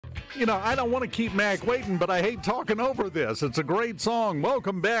You know, I don't want to keep Mac waiting, but I hate talking over this. It's a great song.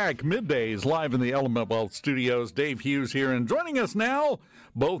 Welcome back. Middays live in the Element Wealth Studios. Dave Hughes here, and joining us now,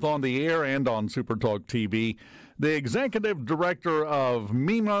 both on the air and on SuperTalk TV, the Executive Director of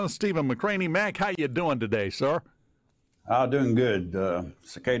MEMA, Stephen McCraney. Mac, how you doing today, sir? Doing good.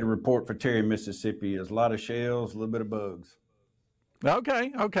 Cicada report for Terry, Mississippi is a lot of shells, a little bit of bugs.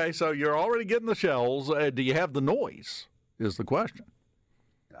 Okay. So you're already getting the shells. Do you have the noise, is the question.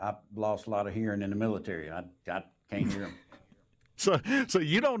 I lost a lot of hearing in the military. I can't hear them. So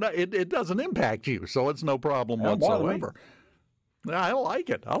you don't know, it doesn't impact you, so it's no problem whatsoever. I like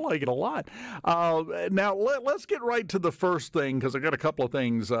it. I like it a lot. Now, let's get right to the first thing, because I've got a couple of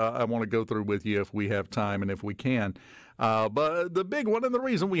things I want to go through with you if we have time and if we can. But the big one, and the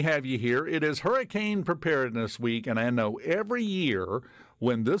reason we have you here, it is Hurricane Preparedness Week, and I know every year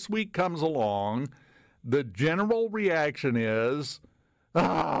when this week comes along, the general reaction is,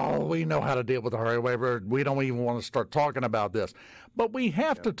 oh, we know how to deal with the hurricane. We don't even want to start talking about this. But we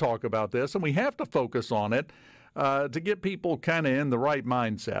have to talk about this, and we have to focus on it to get people kind of in the right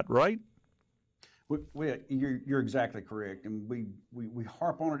mindset, right? You're exactly correct. And we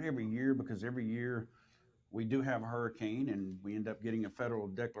harp on it every year because every year we do have a hurricane and we end up getting a federal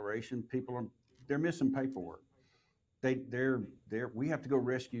declaration. They're missing paperwork. We have to go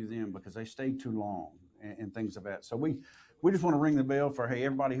rescue them because they stayed too long and things of that. So we just want to ring the bell for, hey,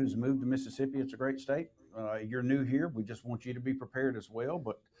 everybody who's moved to Mississippi, it's a great state. You're new here. We just want you to be prepared as well.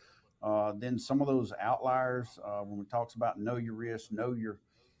 But then some of those outliers, when we talks about know your risk,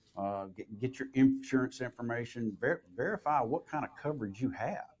 get your insurance information, verify what kind of coverage you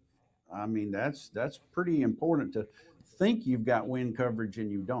have. I mean, that's pretty important to think you've got wind coverage and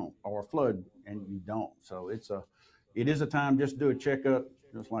you don't, or flood and you don't. So it is a time just to do a checkup,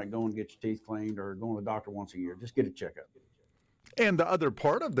 just like going and get your teeth cleaned or going to the doctor once a year. Just get a checkup. And the other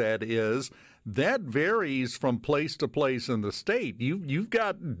part of that is that varies from place to place in the state. You've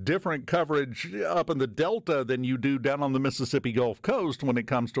got different coverage up in the Delta than you do down on the Mississippi Gulf Coast when it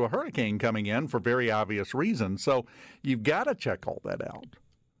comes to a hurricane coming in for very obvious reasons. So you've got to check all that out.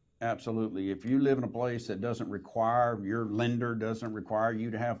 Absolutely. If you live in a place that your lender doesn't require you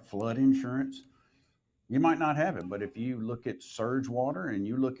to have flood insurance, you might not have it. But if you look at surge water and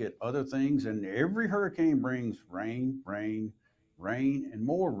you look at other things, and every hurricane brings rain, and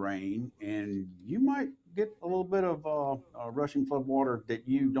more rain, and you might get a little bit of rushing flood water that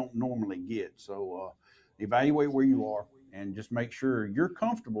you don't normally get. So evaluate where you are and just make sure you're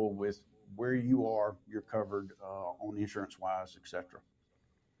comfortable with where you are, you're covered on insurance-wise, etc.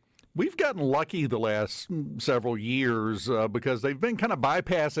 We've gotten lucky the last several years because they've been kind of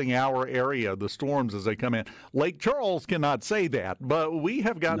bypassing our area, the storms as they come in. Lake Charles cannot say that, but we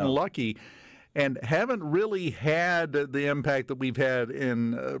have gotten lucky and haven't really had the impact that we've had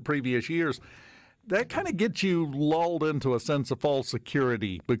in previous years. That kind of gets you lulled into a sense of false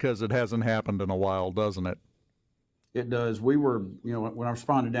security because it hasn't happened in a while, doesn't it? It does. We were, when I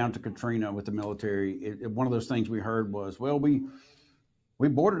responded down to Katrina with the military, one of those things we heard was, well, we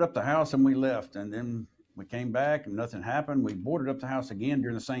boarded up the house and we left, and then we came back and nothing happened. We boarded up the house again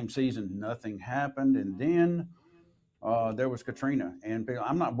during the same season, nothing happened, and then there was Katrina, and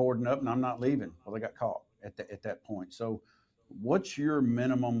I'm not boarding up and I'm not leaving. Well, they got caught at that point. So, what's your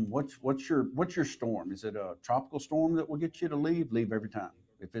minimum? What's your storm? Is it a tropical storm that will get you to leave? Leave every time.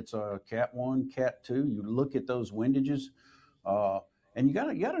 If it's a Cat 1, Cat 2, you look at those windages, and you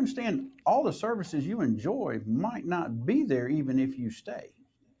gotta understand all the services you enjoy might not be there even if you stay.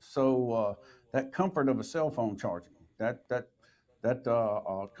 So that comfort of a cell phone charging, that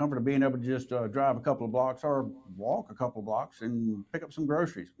comfort of being able to just drive a couple of blocks or walk a couple of blocks and pick up some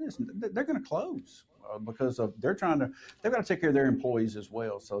groceries. They're going to close because they've got to take care of their employees as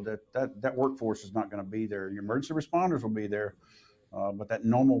well. So that workforce is not going to be there. Your emergency responders will be there, but that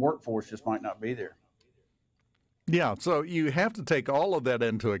normal workforce just might not be there. Yeah, so you have to take all of that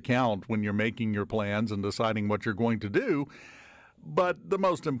into account when you're making your plans and deciding what you're going to do. But the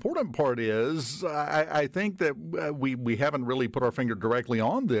most important part is, I think that we haven't really put our finger directly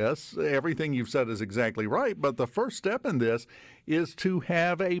on this. Everything you've said is exactly right. But the first step in this is to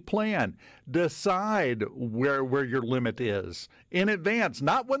have a plan. Decide where your limit is in advance,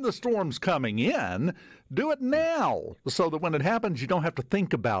 not when the storm's coming in. Do it now so that when it happens, you don't have to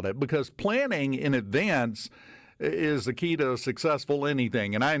think about it, because planning in advance is the key to successful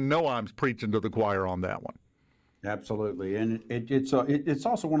anything. And I know I'm preaching to the choir on that one. Absolutely. And it's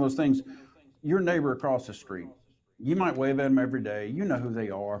also one of those things, your neighbor across the street, you might wave at them every day. You know who they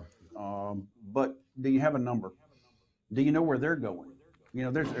are. But do you have a number? Do you know where they're going?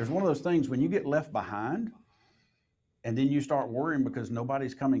 There's one of those things when you get left behind, And then you start worrying because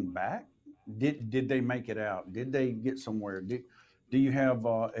nobody's coming back. Did they make it out? Did they get somewhere? Do you have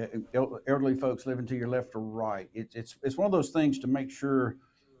elderly folks living to your left or right? It's one of those things to make sure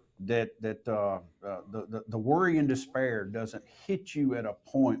that the worry and despair doesn't hit you at a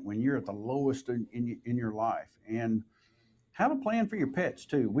point when you're at the lowest in your life. And have a plan for your pets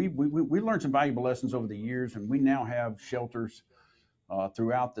too. We learned some valuable lessons over the years, and we now have shelters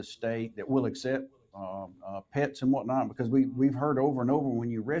throughout the state that will accept pets and whatnot, because we've heard over and over,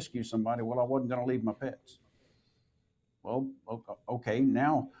 when you rescue somebody, well, I wasn't going to leave my pets. Well, okay,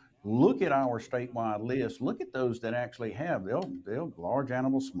 now look at our statewide list. Look at those that actually have. They'll large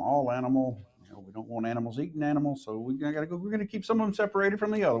animal, small animal. You know, we don't want animals eating animals, so we're going to keep some of them separated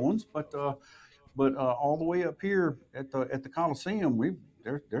from the other ones. But all the way up here at the Coliseum,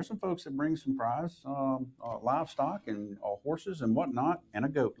 there's some folks that bring some prize livestock and horses and whatnot, and a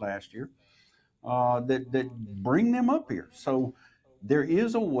goat last year, that bring them up here. So there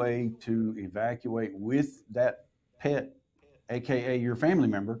is a way to evacuate with that pet, aka your family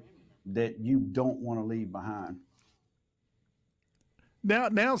member, that you don't want to leave behind.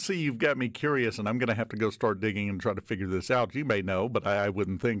 Now, see, you've got me curious, and I'm going to have to go start digging and try to figure this out. You may know, but I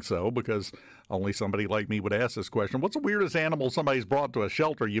wouldn't think so, because only somebody like me would ask this question. What's the weirdest animal somebody's brought to a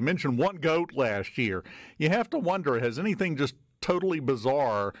shelter? You mentioned one goat last year. You have to wonder, has anything just totally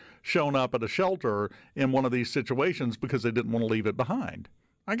bizarre shown up at a shelter in one of these situations because they didn't want to leave it behind?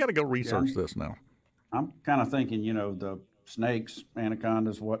 I got to go research this now. I'm kind of thinking, the snakes,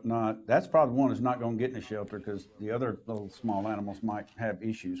 anacondas, whatnot. That's probably one that's not going to get in a shelter, because the other little small animals might have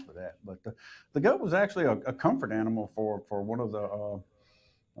issues for that. But the goat was actually a comfort animal for one of the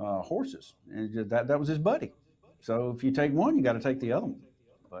horses, and that was his buddy. So if you take one, you got to take the other one.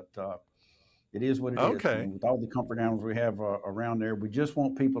 But it is what it is. And with all the comfort animals we have around there, we just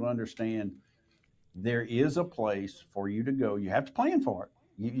want people to understand there is a place for you to go. You have to plan for it.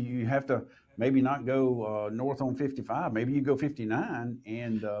 You have to maybe not go north on 55. Maybe you go 59,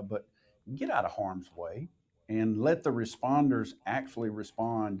 but get out of harm's way and let the responders actually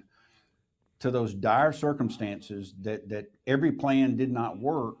respond to those dire circumstances that every plan did not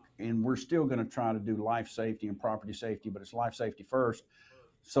work. And we're still going to try to do life safety and property safety, but it's life safety first.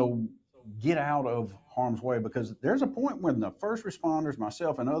 So get out of harm's way, because there's a point when the first responders,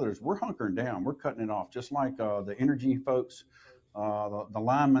 myself and others, we're hunkering down. We're cutting it off, just like the energy folks. The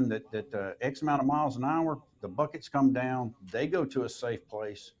linemen that X amount of miles an hour, the buckets come down, they go to a safe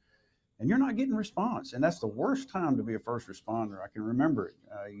place, and you're not getting response. And that's the worst time to be a first responder. I can remember it.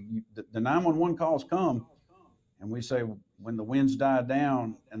 The 911 calls come, and we say, when the winds die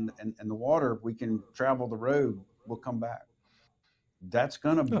down and the water, we can travel the road, we'll come back. That's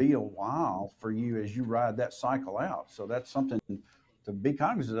going to be a while for you as you ride that cycle out. So that's something to be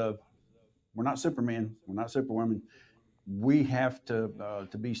cognizant of. We're not Supermen. We're not Superwomen. We have to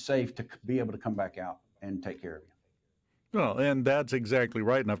be safe to be able to come back out and take care of you. Well, and that's exactly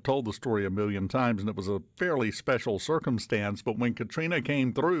right. And I've told the story a million times, and it was a fairly special circumstance. But when Katrina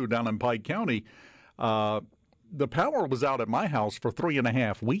came through down in Pike County, the power was out at my house for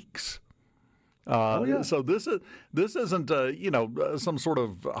 3.5 weeks. So this isn't some sort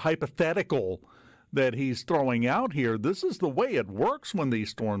of hypothetical that he's throwing out here. This is the way it works when these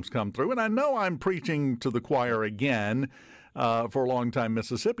storms come through. And I know I'm preaching to the choir again for longtime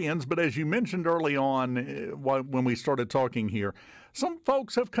Mississippians, but as you mentioned early on when we started talking here, some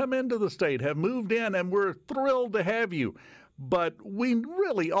folks have come into the state, have moved in, and we're thrilled to have you. But we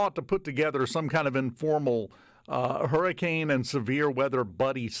really ought to put together some kind of informal hurricane and severe weather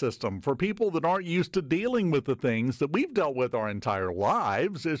buddy system for people that aren't used to dealing with the things that we've dealt with our entire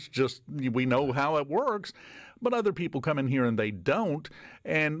lives. It's just we know how it works, but other people come in here and they don't.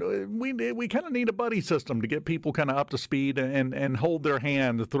 And we kind of need a buddy system to get people kind of up to speed and hold their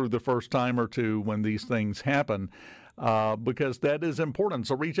hand through the first time or two when these things happen, because that is important.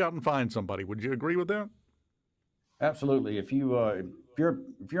 So reach out and find somebody. Would you agree with that? Absolutely. If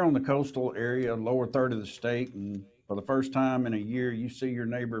you're on the coastal area, lower third of the state, and for the first time in a year you see your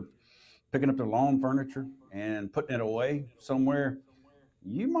neighbor picking up their lawn furniture and putting it away somewhere,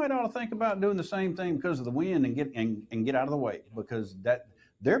 you might ought to think about doing the same thing because of the wind and get out of the way, because that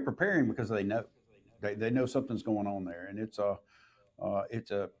they're preparing, because they know something's going on there. And it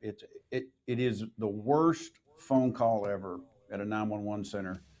is the worst phone call ever at a 911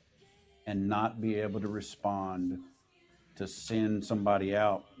 center and not be able to respond, to send somebody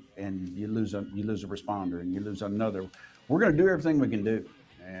out, and you lose a responder and you lose another. We're going to do everything we can do.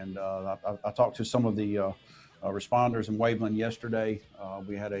 And I talked to some of the responders in Waveland yesterday.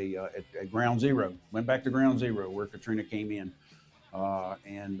 We had a ground zero, went back to ground zero where Katrina came in,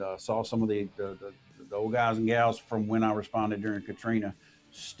 and saw some of the the old guys and gals from when I responded during Katrina,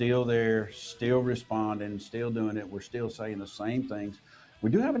 still there, still responding, still doing it. We're still saying the same things. We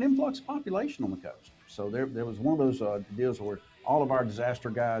do have an influx of population on the coast. So there was one of those deals where all of our disaster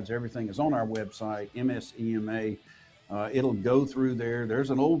guides, everything is on our website, MSEMA. It'll go through there. There's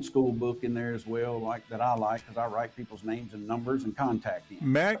an old school book in there as well, that I like, because I write people's names and numbers and contact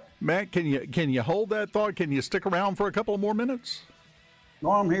info. Mac, can you hold that thought? Can you stick around for a couple of more minutes? No,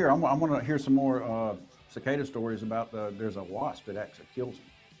 I'm here. I'm going to hear some more cicada stories about there's a wasp that actually kills them.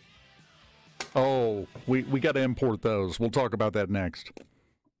 Oh, we got to import those. We'll talk about that next.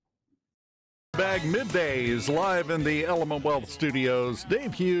 Bag Middays live in the Element Wealth Studios.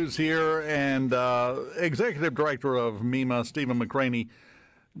 Dave Hughes here, and Executive Director of MEMA, Stephen McCraney,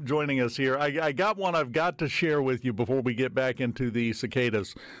 joining us here. I got one I've got to share with you before we get back into the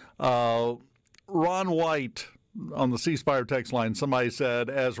cicadas. Ron White on the C Spire text line, somebody said,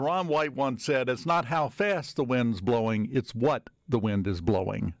 as Ron White once said, it's not how fast the wind's blowing, it's what the wind is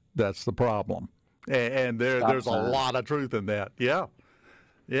blowing. That's the problem. And there's a lot of truth in that. Yeah.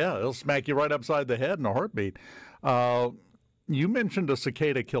 Yeah, it'll smack you right upside the head in a heartbeat. You mentioned a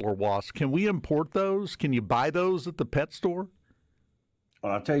cicada killer wasp. Can we import those? Can you buy those at the pet store?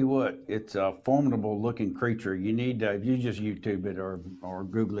 Well, I'll tell you what, it's a formidable looking creature. You need to, if you just YouTube it or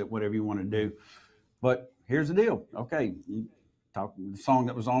Google it, whatever you want to do. But here's the deal. Okay, you talk the song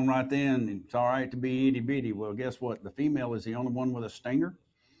that was on right then, it's all right to be itty bitty. Well, guess what? The female is the only one with a stinger.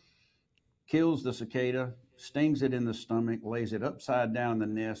 Kills the cicada, stings it in the stomach, lays it upside down in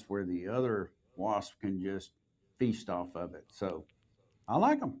the nest where the other wasp can just feast off of it. So I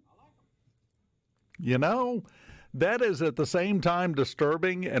like them. You know, that is at the same time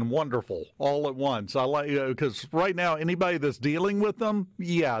disturbing and wonderful all at once. I like, because right now, anybody that's dealing with them,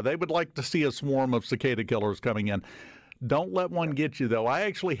 yeah, they would like to see a swarm of cicada killers coming in. Don't let one get you, though. I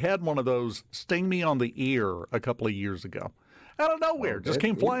actually had one of those sting me on the ear a couple of years ago. Out of nowhere, just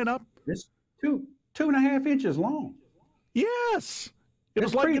came flying up. It's 2.5 inches long. Yes. It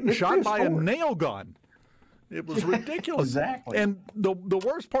was like getting shot by a nail gun. It was ridiculous. Exactly. And the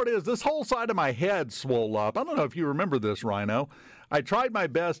worst part is this whole side of my head swole up. I don't know if you remember this, Rhino. I tried my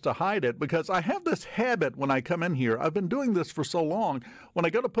best to hide it because I have this habit when I come in here. I've been doing this for so long. When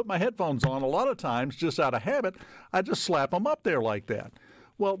I go to put my headphones on, a lot of times, just out of habit, I just slap them up there like that.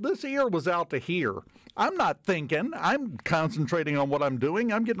 Well, this ear was out to here. I'm not thinking. I'm concentrating on what I'm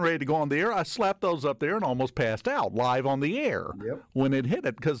doing. I'm getting ready to go on the air. I slapped those up there and almost passed out live on the air when it hit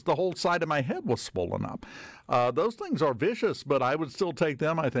it because the whole side of my head was swollen up. Those things are vicious, but I would still take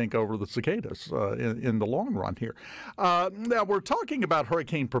them, I think, over the cicadas in the long run here. Now, we're talking about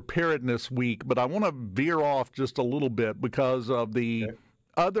Hurricane Preparedness Week, but I want to veer off just a little bit because of the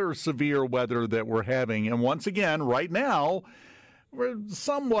other severe weather that we're having. And once again, right now, we're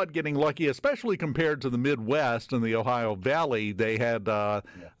somewhat getting lucky, especially compared to the Midwest and the Ohio Valley. They had, I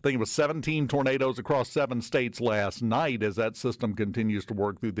think it was 17 tornadoes across 7 states last night as that system continues to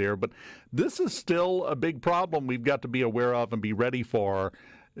work through there. But this is still a big problem we've got to be aware of and be ready for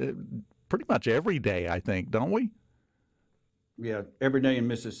pretty much every day, I think, don't we? Yeah, every day in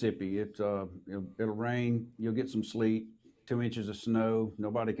Mississippi. It'll rain, you'll get some sleet, 2 inches of snow,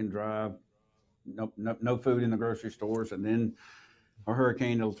 nobody can drive, no food in the grocery stores, and then a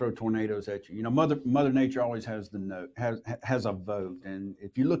hurricane that'll throw tornadoes at you. You know, Mother Nature always has has a vote. And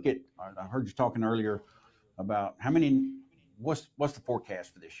if you look at, I heard you talking earlier about what's the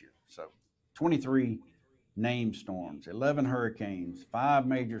forecast for this year? So 23 named storms, 11 hurricanes, 5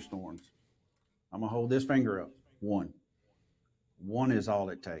 major storms. I'm gonna hold this finger up. One is all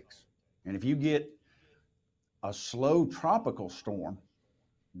it takes. And if you get a slow tropical storm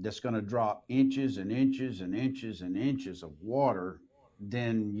that's going to drop inches and inches and inches and inches of water,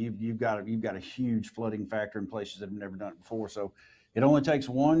 then you've got a huge flooding factor in places that have never done it before. So it only takes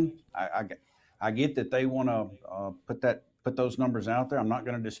one. I get that they want to put those numbers out there. I'm not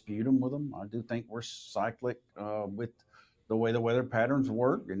going to dispute them with them. I do think we're cyclic with the way the weather patterns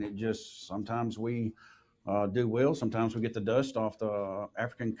work, and it just sometimes we do well. Sometimes we get the dust off the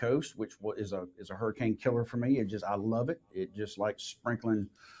African coast, which is a hurricane killer for me. I love it. It just like sprinkling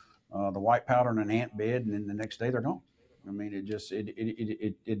the white powder in an ant bed, and then the next day they're gone. I mean,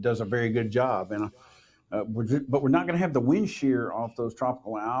 it does a very good job. And but we're not going to have the wind shear off those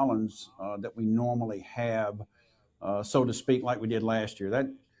tropical islands that we normally have, so to speak, like we did last year.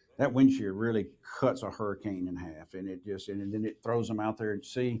 That wind shear really cuts a hurricane in half, and then it throws them out there at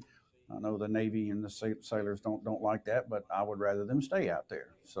sea. I know the Navy and the sailors don't like that, but I would rather them stay out there.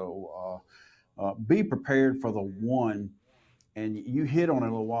 So be prepared for the one. And you hit on it a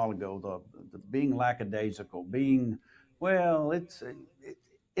little while ago, the being lackadaisical, being, well, it's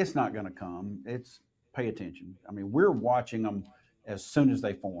not going to come. pay attention. I mean, we're watching them as soon as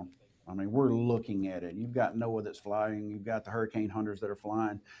they form. I mean, we're looking at it. You've got NOAA that's flying. You've got the hurricane hunters that are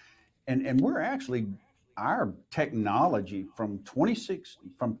flying. And we're actually, our technology from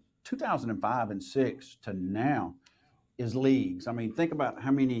 2005 and 6 to now is leagues. I mean, think about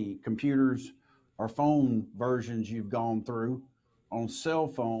how many computers or phone versions you've gone through. On cell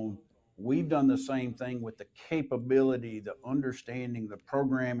phone, we've done the same thing with the capability, the understanding, the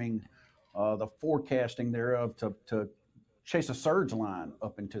programming, the forecasting thereof to chase a surge line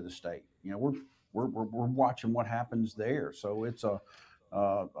up into the state. You know, we're watching what happens there. So it's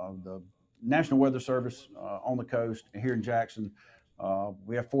the National Weather Service on the coast here in Jackson.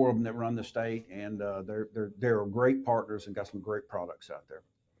 We have 4 of them that run the state, and they're great partners and got some great products out there.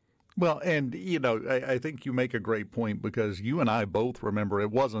 Well, and, you know, I think you make a great point, because you and I both remember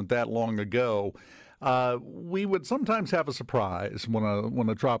it wasn't that long ago. We would sometimes have a surprise when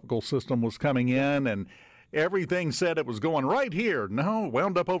a tropical system was coming in, and everything said it was going right here. No,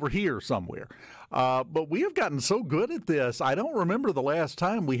 wound up over here somewhere. But we have gotten so good at this. I don't remember the last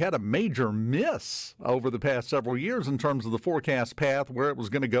time we had a major miss over the past several years in terms of the forecast path, where it was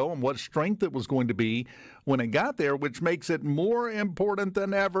going to go and what strength it was going to be when it got there, which makes it more important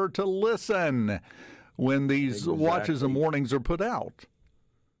than ever to listen when these watches and warnings are put out.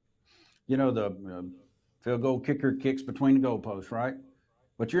 You know, the field goal kicker kicks between the goalposts, right?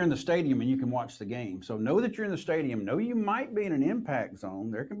 But you're in the stadium and you can watch the game. So know that you're in the stadium. Know you might be in an impact zone.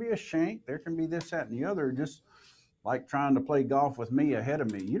 There can be a shank. There can be this, that, and the other. Just like trying to play golf with me ahead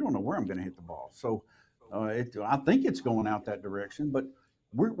of me. You don't know where I'm going to hit the ball. So I think it's going out that direction. But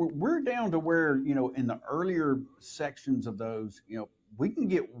we're down to where, you know, in the earlier sections of those, you know, we can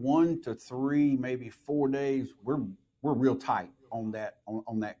get 1 to 3, maybe 4 days. We're real tight on that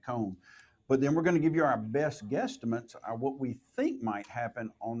cone. But then we're going to give you our best guesstimates, what we think might happen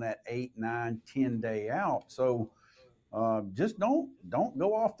on that 8, 9, 10 day out. So just don't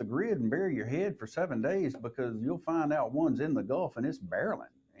go off the grid and bury your head for 7 days, because you'll find out one's in the Gulf and it's barreling.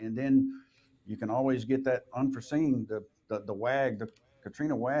 And then you can always get that unforeseen, the WAG, the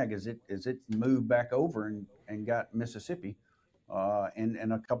Katrina WAG, as it moved back over and got Mississippi.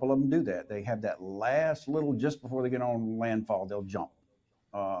 And a couple of them do that. They have that last little, just before they get on landfall, they'll jump.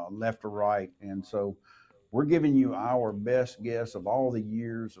 Left or right. And so we're giving you our best guess of all the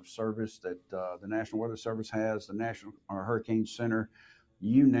years of service that the National Weather Service has, the National Hurricane Center,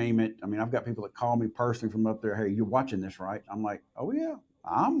 you name it. I mean, I've got people that call me personally from up there. Hey, you're watching this, right? I'm like, oh yeah,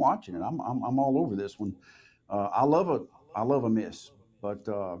 I'm watching it. I'm all over this one. I love a miss, but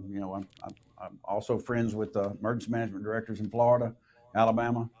you know, I'm also friends with emergency management directors in Florida,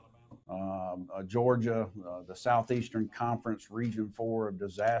 Alabama, Georgia, the Southeastern Conference Region 4 of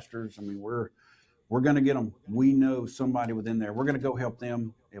disasters. I mean, we're going to get them. We know somebody within there. We're going to go help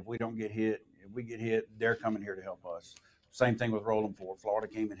them if we don't get hit. If we get hit, they're coming here to help us. Same thing with Rolling Forward. Florida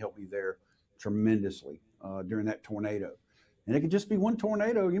came and helped me there tremendously during that tornado. And it could just be one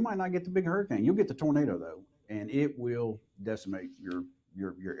tornado. You might not get the big hurricane. You'll get the tornado, though, and it will decimate your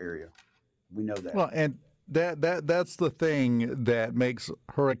area. We know that. Well, and that's the thing that makes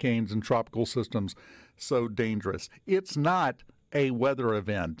hurricanes and tropical systems so dangerous. It's not a weather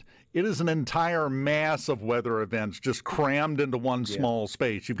event. It is an entire mass of weather events just crammed into one small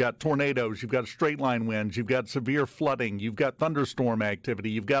space. You've got tornadoes, you've got straight line winds, you've got severe flooding, you've got thunderstorm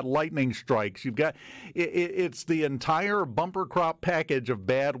activity, you've got lightning strikes, you've got it's the entire bumper crop package of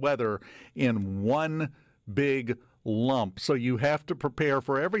bad weather in one big lump. So you have to prepare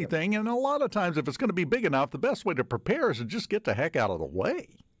for everything, and a lot of times if it's going to be big enough, the best way to prepare is to just get the heck out of the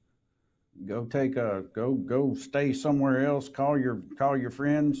way. Go stay somewhere else, call your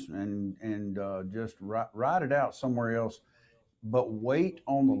friends and just ride it out somewhere else, but wait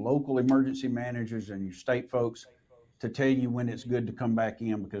on the local emergency managers and your state folks to tell you when it's good to come back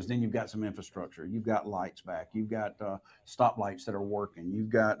in, because then you've got some infrastructure. You've got lights back. You've got stoplights that are working. You've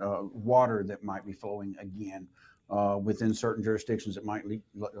got water that might be flowing again. Within certain jurisdictions, it might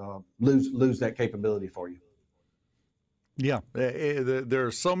lose that capability for you. Yeah, there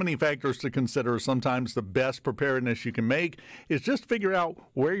are so many factors to consider. Sometimes the best preparedness you can make is just figure out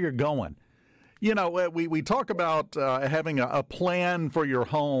where you're going. You know, we talk about having a plan for your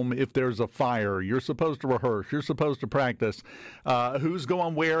home if there's a fire. You're supposed to rehearse. You're supposed to practice. Who's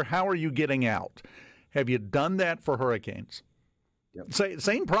going where? How are you getting out? Have you done that for hurricanes? Yep.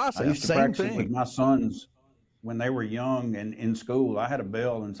 Same process, I used to same practice thing. with my sons when they were young and in school. I had a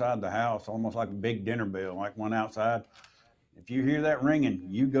bell inside the house, almost like a big dinner bell, like one outside. If you hear that ringing,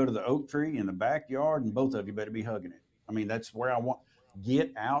 you go to the oak tree in the backyard, and both of you better be hugging it. I mean, that's where I want.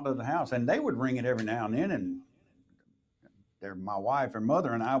 Get out of the house. And they would ring it every now and then, and my wife or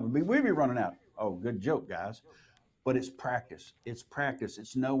mother and I we'd be running out. oh, good joke, guys. But it's practice. It's practice.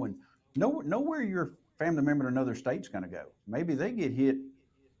 It's know where your family member in another state's going to go. Maybe they get hit.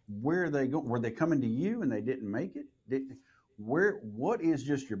 Where they go? Were they coming to you and they didn't make it? What is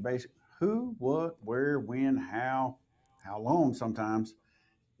just your basic who, what, where, when, how long? Sometimes,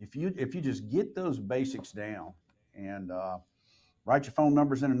 if you just get those basics down and write your phone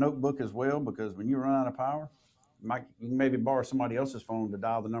numbers in a notebook as well, because when you run out of power, you can maybe borrow somebody else's phone to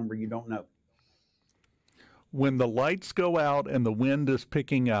dial the number you don't know. When the lights go out and the wind is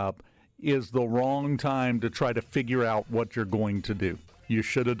picking up is the wrong time to try to figure out what you're going to do. You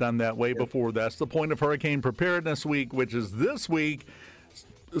should have done that way before. That's the point of Hurricane Preparedness Week, which is this week.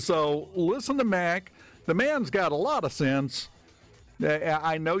 So listen to Mac. The man's got a lot of sense.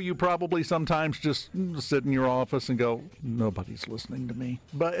 I know you probably sometimes just sit in your office and go, nobody's listening to me.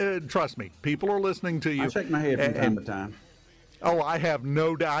 But trust me, people are listening to you. I shake my head from time to time. Oh, I have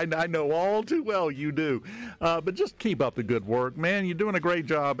no doubt. I know all too well you do. But just keep up the good work, man. You're doing a great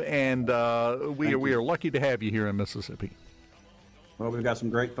job, and we are lucky to have you here in Mississippi. Well, we've got some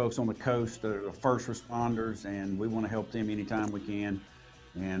great folks on the coast, first responders, and we want to help them anytime we can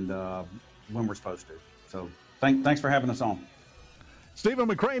and when we're supposed to. So thanks for having us on. Stephen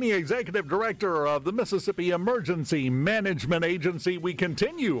McCraney, Executive Director of the Mississippi Emergency Management Agency. We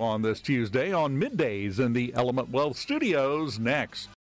continue on this Tuesday on Middays in the Element Wealth Studios next.